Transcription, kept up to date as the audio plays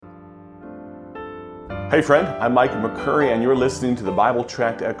Hey friend, I'm Mike McCurry and you're listening to the Bible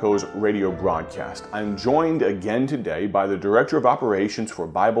Tract Echoes radio broadcast. I'm joined again today by the Director of Operations for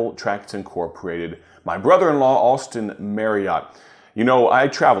Bible Tracts Incorporated, my brother-in-law, Austin Marriott. You know, I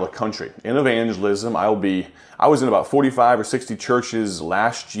travel the country in evangelism. I was in about 45 or 60 churches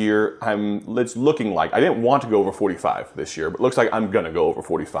last year. It's looking like, I didn't want to go over 45 this year, but it looks like I'm going to go over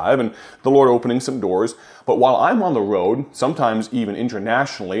 45, and the Lord opening some doors. But while I'm on the road, sometimes even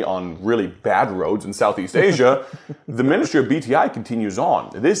internationally on really bad roads in Southeast Asia, the ministry of BTI continues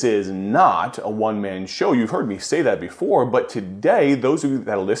on. This is not a one-man show. You've heard me say that before, but today, those of you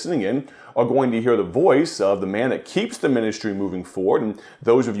that are listening in are going to hear the voice of the man that keeps the ministry moving forward. And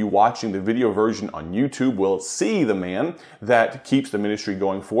those of you watching the video version on YouTube will see the man that keeps the ministry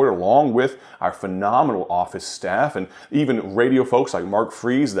going forward, along with our phenomenal office staff and even radio folks like Mark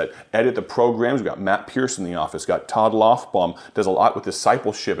Fries that edit the programs. We've got Matt Pierce in the office, got Todd Lofbaum, does a lot with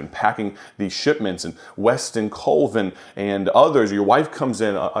discipleship and packing these shipments, and Weston Colvin and others. Your wife comes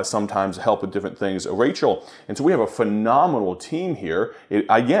in sometimes to help with different things, Rachel. And so we have a phenomenal team here.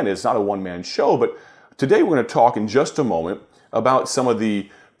 Again, it's not a one-man show, but today we're going to talk in just a moment about some of the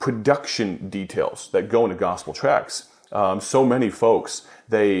production details that go into gospel tracts. So many folks,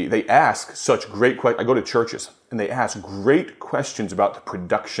 they ask such great questions. I go to churches and they ask great questions about the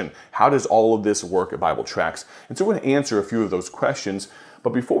production. How does all of this work at Bible Tracts? And so we're going to answer a few of those questions. But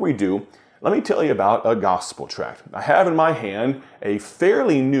before we do, let me tell you about a gospel tract. I have in my hand a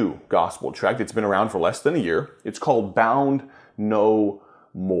fairly new gospel tract. It's been around for less than a year. It's called Bound No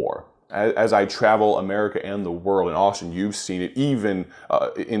More. As I travel America and the world, and Austin, you've seen it, even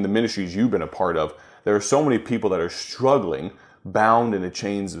in the ministries you've been a part of, there are so many people that are struggling, bound in the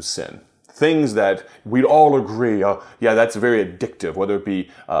chains of sin. Things that we'd all agree, that's very addictive, whether it be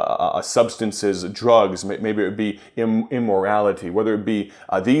substances, drugs, maybe it would be immorality, whether it be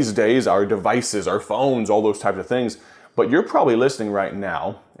these days our devices, our phones, all those types of things. But you're probably listening right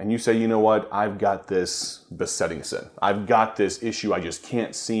now and you say, you know what, I've got this besetting sin. I've got this issue I just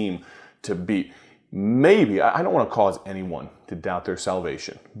can't seem to beat. Maybe, I don't want to cause anyone to doubt their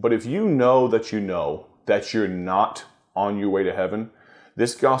salvation, but if you know that you're not on your way to heaven,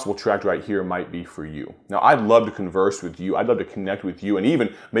 this gospel tract right here might be for you. Now, I'd love to converse with you. I'd love to connect with you and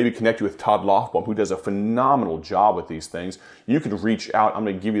even maybe connect you with Todd Lofbaum, who does a phenomenal job with these things. You can reach out. I'm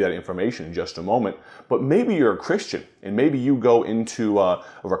going to give you that information in just a moment. But maybe you're a Christian and maybe you go into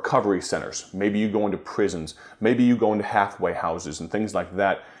recovery centers. Maybe you go into prisons. Maybe you go into halfway houses and things like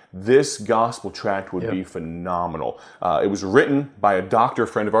that. This gospel tract would be phenomenal. It was written by a doctor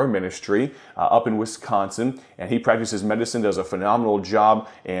friend of our ministry up in Wisconsin, and he practices medicine, does a phenomenal job,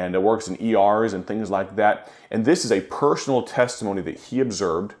 and works in ERs and things like that. And this is a personal testimony that he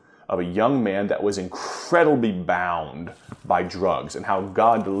observed of a young man that was incredibly bound by drugs and how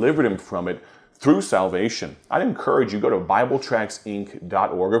God delivered him from it through salvation. I'd encourage you, go to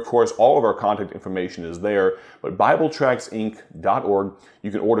BibleTractsInc.org. Of course, all of our contact information is there, but BibleTractsInc.org, you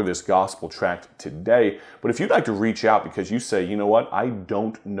can order this gospel tract today. But if you'd like to reach out because you say, you know what, I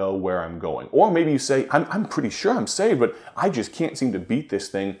don't know where I'm going, or maybe you say, I'm pretty sure I'm saved, but I just can't seem to beat this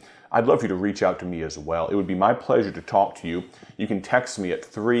thing, I'd love for you to reach out to me as well. It would be my pleasure to talk to you. You can text me at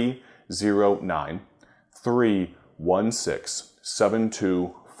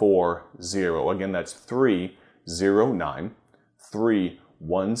 309-316-7240. Again, that's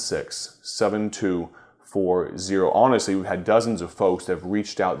 309-316-7240. Honestly, we've had dozens of folks that have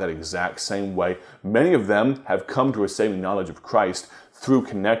reached out that exact same way. Many of them have come to a saving knowledge of Christ through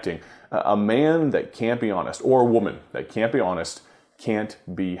connecting. A man that can't be honest, or a woman that can't be honest, can't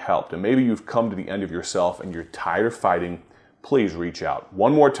be helped. And maybe you've come to the end of yourself and you're tired of fighting. Please reach out.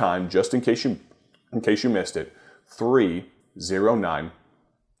 One more time, just in case you missed it,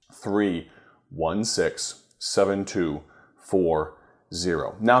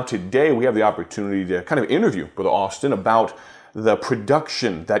 309-316-7240. Now today we have the opportunity to kind of interview Brother Austin about the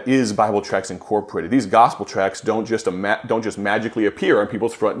production that is Bible Tracts Incorporated. These gospel tracts don't just magically appear on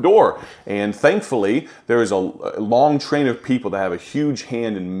people's front door. And thankfully, there is a long train of people that have a huge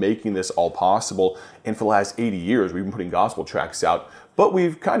hand in making this all possible. And for the last 80 years, we've been putting gospel tracts out. But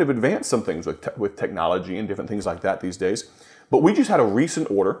we've kind of advanced some things with technology and different things like that these days. But we just had a recent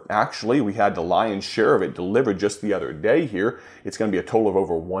order. Actually, we had the lion's share of it delivered just the other day here. It's going to be a total of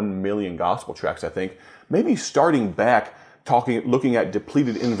over 1 million gospel tracts, I think. Maybe starting back, looking at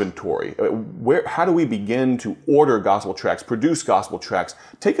depleted inventory. How do we begin to order gospel tracts, produce gospel tracts?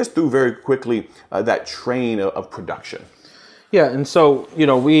 Take us through very quickly that train of production. Yeah, and so,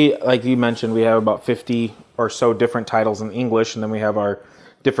 we, like you mentioned, we have about 50 or so different titles in English, and then we have our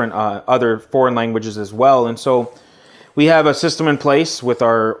different other foreign languages as well. And so we have a system in place with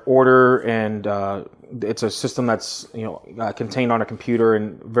our order, and it's a system that's contained on a computer,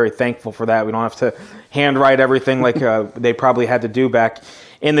 and very thankful for that. We don't have to handwrite everything like they probably had to do back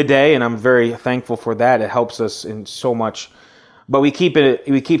in the day, and I'm very thankful for that. It helps us in so much. But we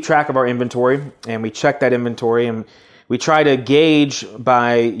keep track of our inventory, and we check that inventory, and we try to gauge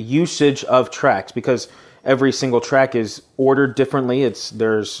by usage of tracts, because every single tract is ordered differently.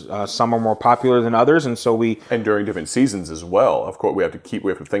 There's some are more popular than others, and so and during different seasons as well. Of course, we have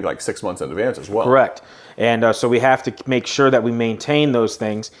to think like 6 months in advance as well. Correct, and so we have to make sure that we maintain those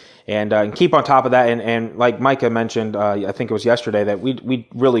things and keep on top of that. And like Micah mentioned, I think it was yesterday, that we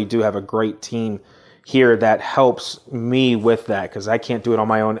really do have a great team here that helps me with that, because I can't do it on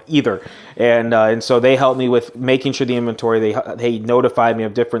my own either. And so they help me with making sure the inventory, they notify me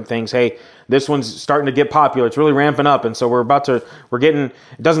of different things. Hey, this one's starting to get popular. It's really ramping up. And so we're getting,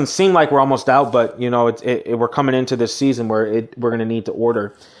 it doesn't seem like we're almost out, but we're coming into this season where we're going to need to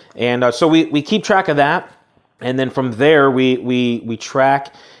order. And so we keep track of that. And then from there, we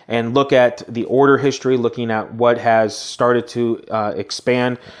track and look at the order history, looking at what has started to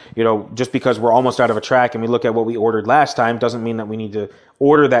expand. Just because we're almost out of a track and we look at what we ordered last time doesn't mean that we need to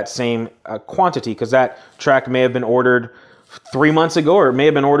order that same quantity, because that track may have been ordered 3 months ago, or it may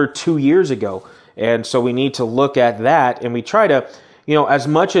have been ordered 2 years ago. And so we need to look at that, and we try to, as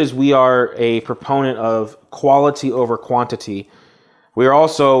much as we are a proponent of quality over quantity, we are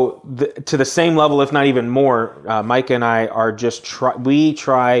also to the same level, if not even more. Micah and I are we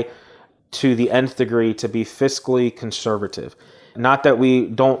try to the nth degree to be fiscally conservative. Not that we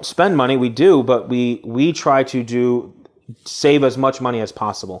don't spend money, we do, but we try to save as much money as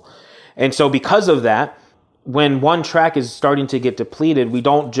possible. And so because of that, when one track is starting to get depleted, we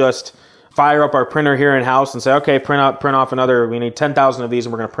don't just fire up our printer here in house and say, okay, print off another, we need 10,000 of these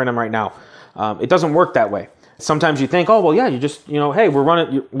and we're going to print them right now. It doesn't work that way. Sometimes you think, oh, well, yeah, you just, hey,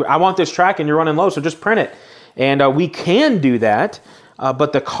 I want this track and you're running low, so just print it. And we can do that,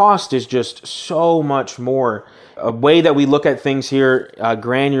 but the cost is just so much more. A way that we look at things here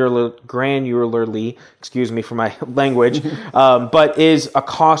granularly, excuse me for my language, but is a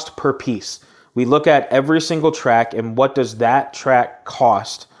cost per piece. We look at every single track and what does that track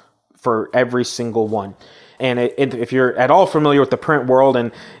cost for every single one. And if you're at all familiar with the print world,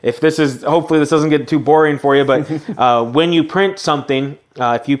 and hopefully this doesn't get too boring for you, but when you print something,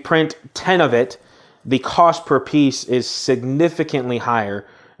 if you print 10 of it, the cost per piece is significantly higher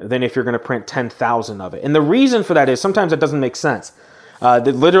than if you're going to print 10,000 of it. And the reason for that is sometimes it doesn't make sense.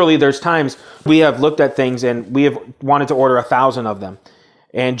 Literally, there's times we have looked at things and we have wanted to order 1,000 of them.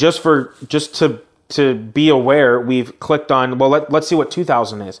 And just to be aware, we've clicked on, well, let's see what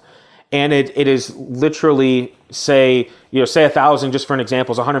 2,000 is. And it is literally, say 1,000, just for an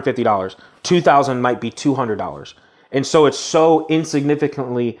example, is $150. 2,000 might be $200. And so it's so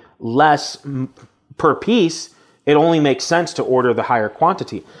insignificantly less per piece, it only makes sense to order the higher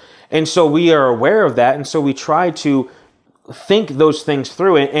quantity. And so we are aware of that. And so we try to think those things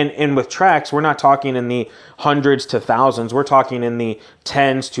through. And with tracts, we're not talking in the hundreds to thousands. We're talking in the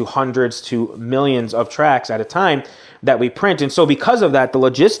tens to hundreds to millions of tracts at a time that we print. And so because of that, the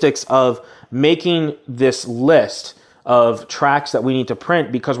logistics of making this list of tracts that we need to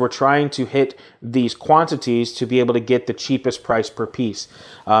print, because we're trying to hit these quantities to be able to get the cheapest price per piece.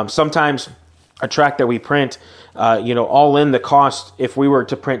 Sometimes a tract that we print, all in the cost, if we were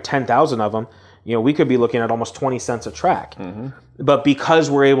to print 10,000 of them, we could be looking at almost 20 cents a track. Mm-hmm. But because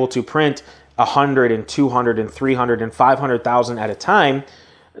we're able to print 100 and 200 and 300 and 500,000 at a time,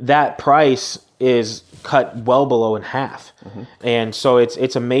 that price is cut well below in half. Mm-hmm. And so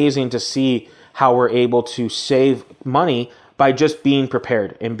it's amazing to see how we're able to save money by just being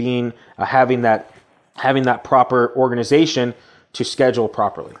prepared and having that proper organization to schedule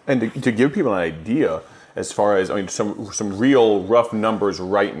properly. And to give people an idea, as far as some real rough numbers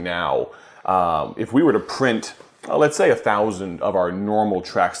right now, if we were to print, let's say 1,000 of our normal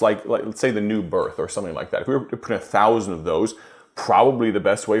tracks, like let's say the New Birth or something like that. If we were to print 1,000 of those, probably the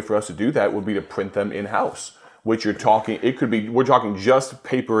best way for us to do that would be to print them in-house. Which we're talking just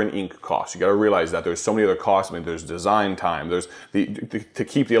paper and ink costs. You got to realize that there's so many other costs. There's design time. There's to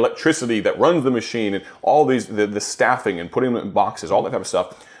keep the electricity that runs the machine, and all these the staffing and putting them in boxes, all that type of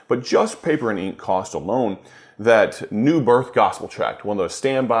stuff. But just paper and ink cost alone, that New Birth Gospel Tract, one of those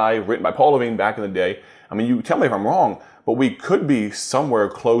standby written by Paul Levine back in the day. You tell me if I'm wrong, but we could be somewhere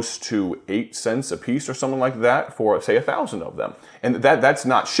close to 8 cents a piece or something like that for, say, 1,000 of them. And that's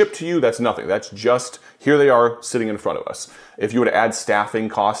not shipped to you. That's nothing. That's just, here they are sitting in front of us. If you were to add staffing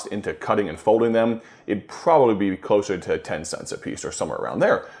cost into cutting and folding them, it'd probably be closer to 10 cents a piece or somewhere around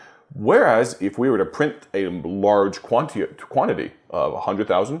there. Whereas if we were to print a large quantity of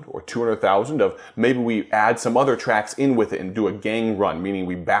 100,000 or 200,000 of, maybe we add some other tracts in with it and do a gang run, meaning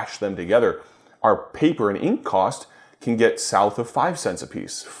we batch them together, our paper and ink cost can get south of 5 cents a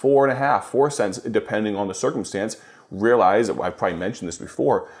piece, 4.5, 4 cents, depending on the circumstance. Realize, I've probably mentioned this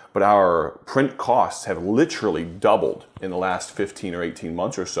before, but our print costs have literally doubled in the last 15 or 18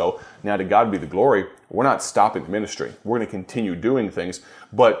 months or so. Now, to God be the glory, we're not stopping the ministry. We're going to continue doing things.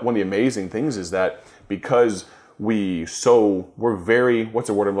 But one of the amazing things is that because we're very, what's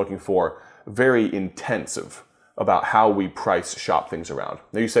the word I'm looking for? Very intensive about how we price shop things around.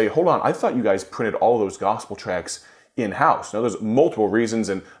 Now you say, hold on, I thought you guys printed all those gospel tracts in-house. Now, there's multiple reasons,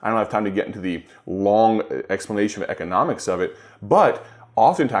 and I don't have time to get into the long explanation of economics of it, but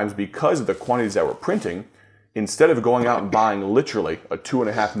oftentimes because of the quantities that we're printing, instead of going out and buying literally a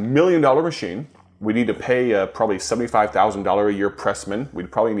 $2.5 million machine, we need to pay probably $75,000 a year pressman.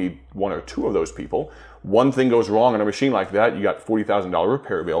 We'd probably need one or two of those people. One thing goes wrong on a machine like that, you got $40,000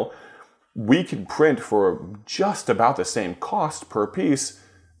 repair bill. We can print for just about the same cost per piece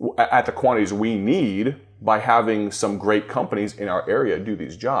at the quantities we need by having some great companies in our area do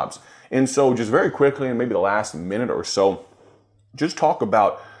these jobs. And so just very quickly, and maybe the last minute or so, just talk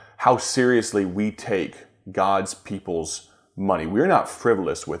about how seriously we take God's people's money. We're not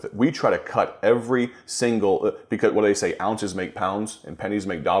frivolous with it. We try to cut every single, because what do they say, ounces make pounds and pennies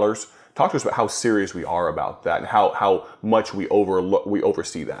make dollars. Talk to us about how serious we are about that and how much we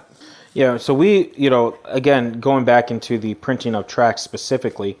oversee that. Yeah, so we, again, going back into the printing of tracts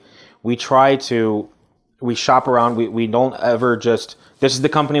specifically, we shop around. We don't ever just, this is the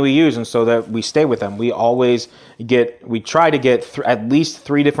company we use, and so that we stay with them. We try to get at least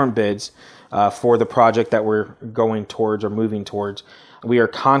 3 different bids for the project that we're going towards or moving towards. We are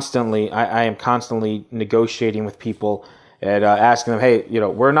constantly, I am constantly negotiating with people and asking them, hey,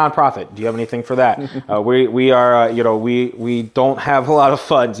 we're a nonprofit. Do you have anything for that? We don't have a lot of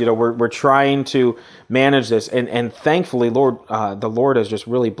funds. We're trying to manage this, and thankfully, the Lord has just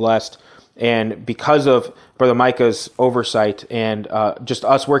really blessed. And because of Brother Micah's oversight and just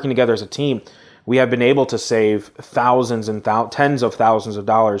us working together as a team, we have been able to save thousands and tens of thousands of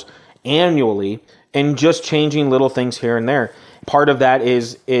dollars annually in just changing little things here and there. Part of that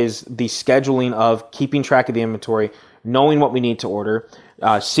is the scheduling of keeping track of the inventory, knowing what we need to order,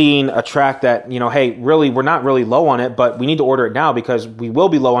 seeing a track that, hey, really, we're not really low on it, but we need to order it now because we will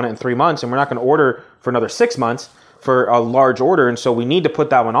be low on it in 3 months, and we're not going to order for another 6 months for a large order, and so we need to put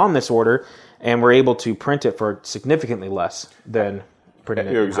that one on this order, and we're able to print it for significantly less than printing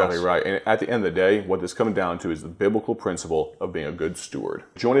it. You're exactly right. And at the end of the day, what this comes down to is the biblical principle of being a good steward.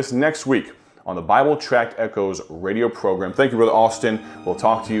 Join us next week on the Bible Tract Echoes radio program. Thank you, Brother Austin. We'll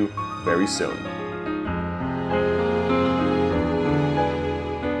talk to you very soon.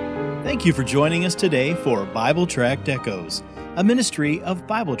 Thank you for joining us today for Bible Tract Echoes, a ministry of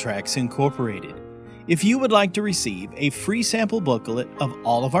Bible Tracts Incorporated. If you would like to receive a free sample booklet of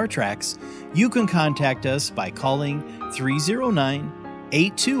all of our tracts, you can contact us by calling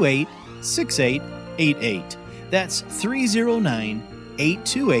 309-828-6888. That's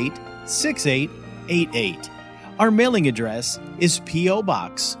 309-828-6888. Our mailing address is P.O.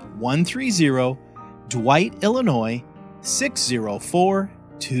 Box 130, Dwight, Illinois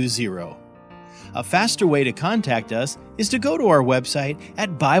 60420. A faster way to contact us is to go to our website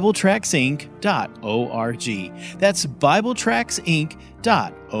at BibleTractsInc.org. That's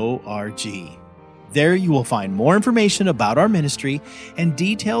BibleTractsInc.org. There you will find more information about our ministry and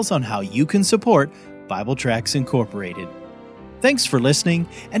details on how you can support Bible Tracts Incorporated. Thanks for listening,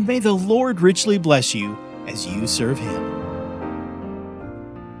 and may the Lord richly bless you as you serve Him.